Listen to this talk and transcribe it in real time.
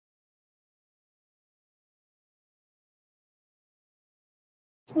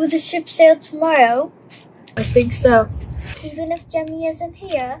Will the ship sail tomorrow? I think so. Even if Jemmy isn't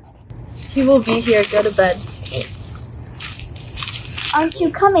here? He will be here. Go to bed. Aren't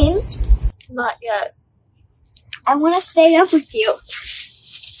you coming? Not yet. I want to stay up with you.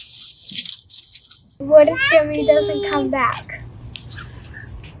 What if Jemmy doesn't come back?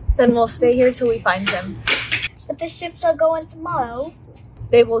 Then we'll stay here till we find him. But the ships are going tomorrow.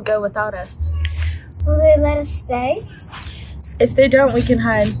 They will go without us. Will they let us stay? If they don't, we can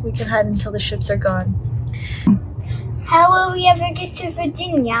hide. We can hide until the ships are gone. How will we ever get to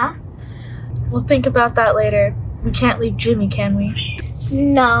Virginia? We'll think about that later. We can't leave Jimmy, can we?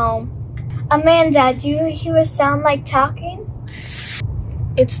 No. Amanda, do you hear a sound like talking?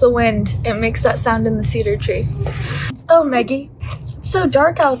 It's the wind. It makes that sound in the cedar tree. Oh, Maggie. It's so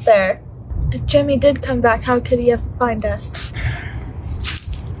dark out there. If Jimmy did come back, how could he ever find us?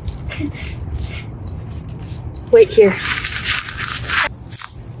 Wait here.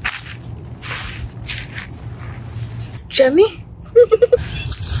 Jemmy? I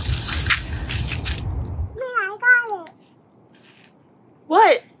got it.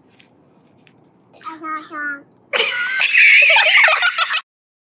 What? I got some.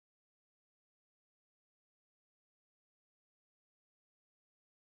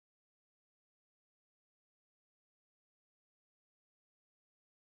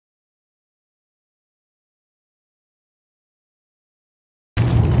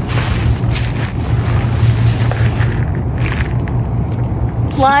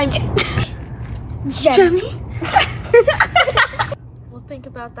 Clyde. Jemmy. We'll think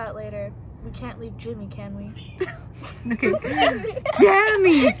about that later. We can't leave Jimmy, can we? Okay.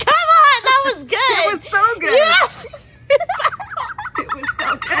 Jemmy! Come on, that was good. It was so good. Yes. It was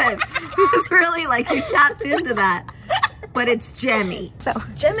so good. It was really like you tapped into that. But it's Jemmy. So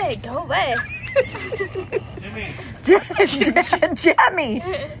Jimmy, go away. Jemmy!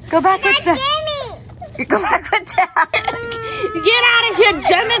 Go back with Dad. Go back with Dad. Get out of here,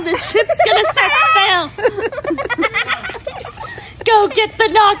 Jemmy. The ship's gonna set sail. Go get the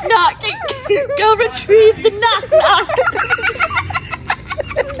knock-knock. Go retrieve the knock-knock.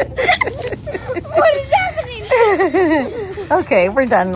 What is happening? Okay, we're done.